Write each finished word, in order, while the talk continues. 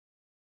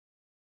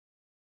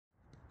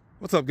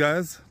What's up,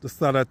 guys? Just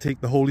thought I'd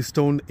take the Holy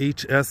Stone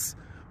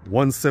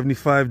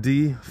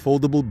HS175D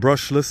foldable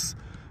brushless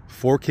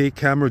 4K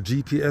camera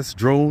GPS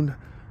drone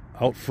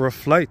out for a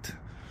flight.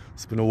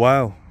 It's been a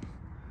while.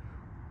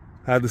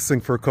 Had this thing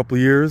for a couple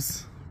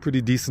years.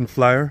 Pretty decent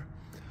flyer.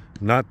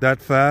 Not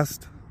that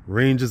fast.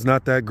 Range is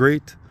not that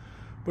great,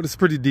 but it's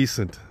pretty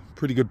decent.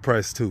 Pretty good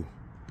price too.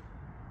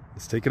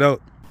 Let's take it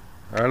out.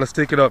 Alright, let's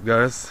take it up,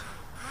 guys.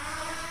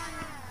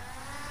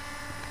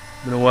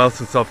 Been a while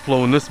since I've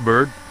flown this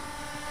bird.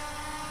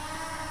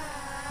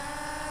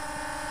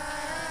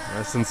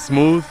 Nice and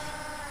smooth.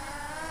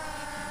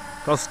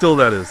 How still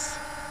that is.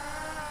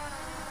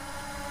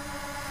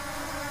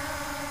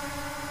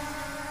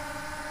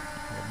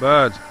 Not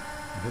bad.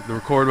 Hit the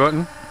record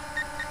button.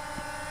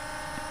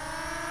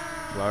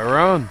 Fly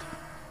around.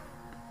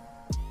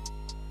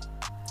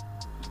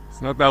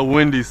 It's not that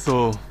windy,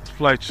 so the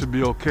flight should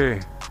be okay.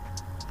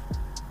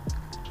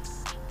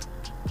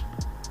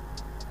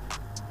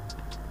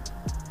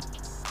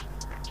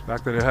 The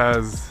fact that it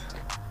has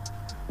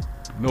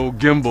no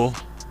gimbal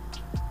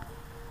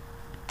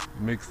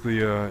makes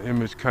the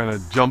image kind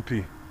of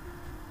jumpy.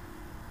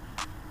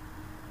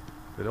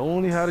 If it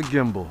only had a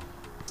gimbal.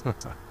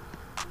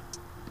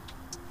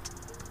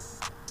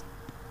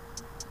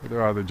 There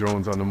are other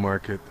drones on the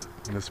market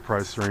in this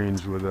price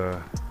range with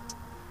a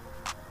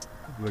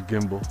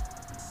gimbal.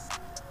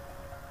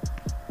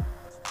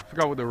 I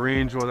forgot what the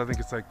range was. I think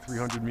it's like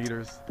 300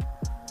 meters.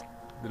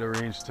 Did a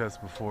range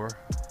test before.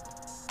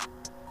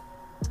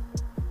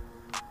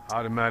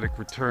 Automatic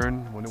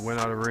return when it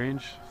went out of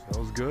range. So that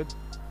was good.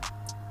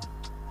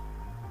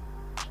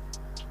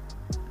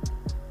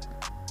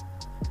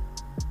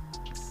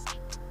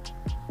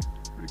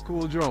 Pretty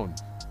cool drone.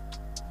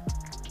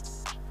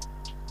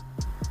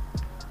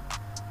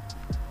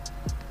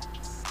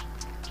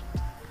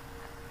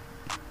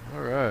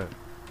 Alright,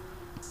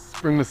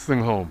 let's bring this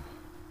thing home.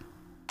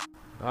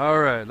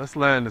 Alright, let's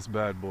land this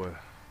bad boy.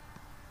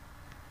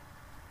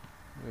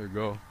 There you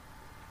go. Hit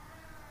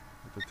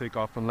the take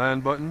off and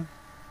land button.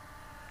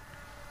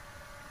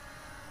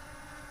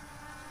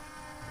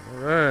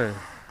 Alright,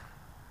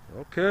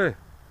 okay.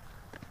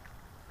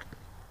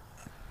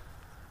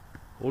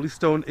 Holy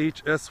Stone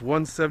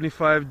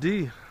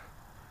HS175D.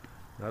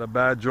 Not a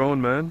bad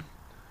drone, man.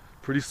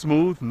 Pretty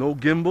smooth, no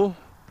gimbal.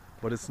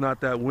 But it's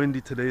not that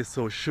windy today,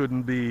 so it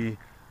shouldn't be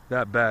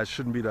that bad,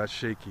 shouldn't be that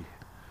shaky.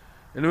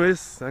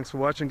 Anyways, thanks for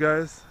watching,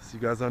 guys. See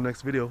you guys on the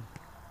next video.